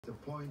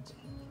the point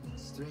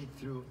straight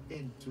through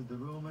into the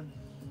rumen.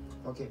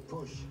 Okay,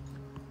 push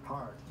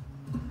hard.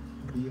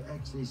 You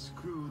actually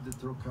screw the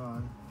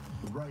trocar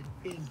right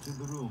into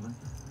the rumen.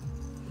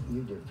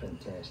 You did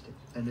fantastic.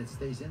 And it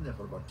stays in there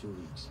for about 2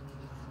 weeks.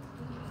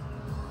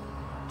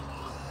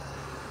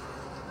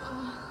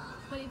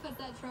 When he puts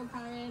that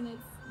trocar in,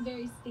 it's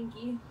very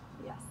stinky.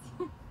 Yes.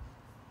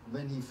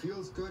 When he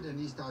feels good and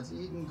he starts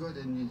eating good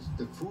and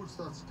the food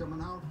starts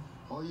coming out,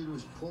 all you do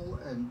is pull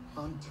and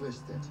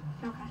untwist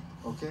it. Okay.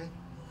 Okay?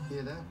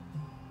 Hear that?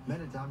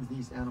 Many times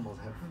these animals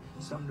have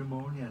some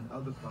pneumonia and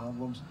other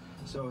problems,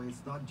 so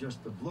it's not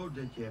just the blood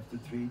that you have to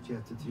treat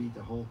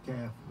the whole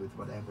calf with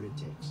whatever it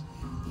takes.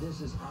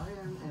 This is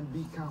iron and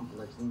B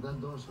complex, and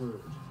that does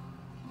hurt.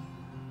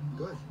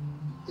 Good.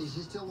 Is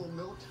he still on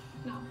milk?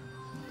 No.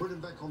 Put him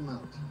back on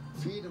milk.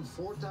 Feed him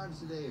 4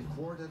 times a day, a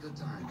quart at a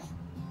time.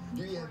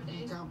 Do you have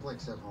B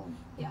complex at home?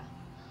 Yeah.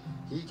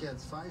 He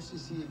gets 5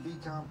 cc of B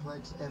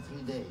complex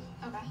every day.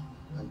 Okay.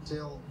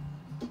 Until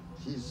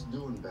he's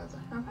doing better.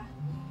 Okay.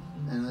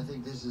 And I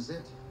think this is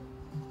it.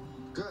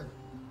 Good.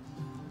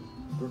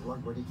 Good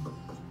luck, buddy.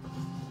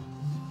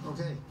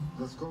 Okay,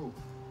 let's go.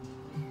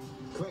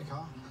 Quick,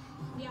 huh?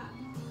 Yeah.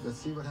 Let's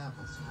see what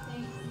happens.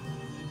 Thanks.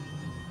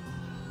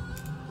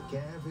 The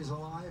calf is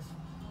alive.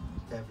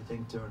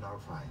 Everything turned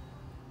out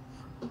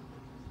fine.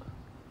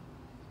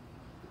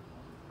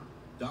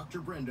 Dr.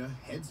 Brenda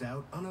heads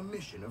out on a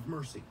mission of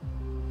mercy.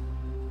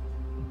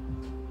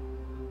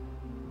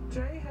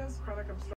 Jay has chronic obstruction.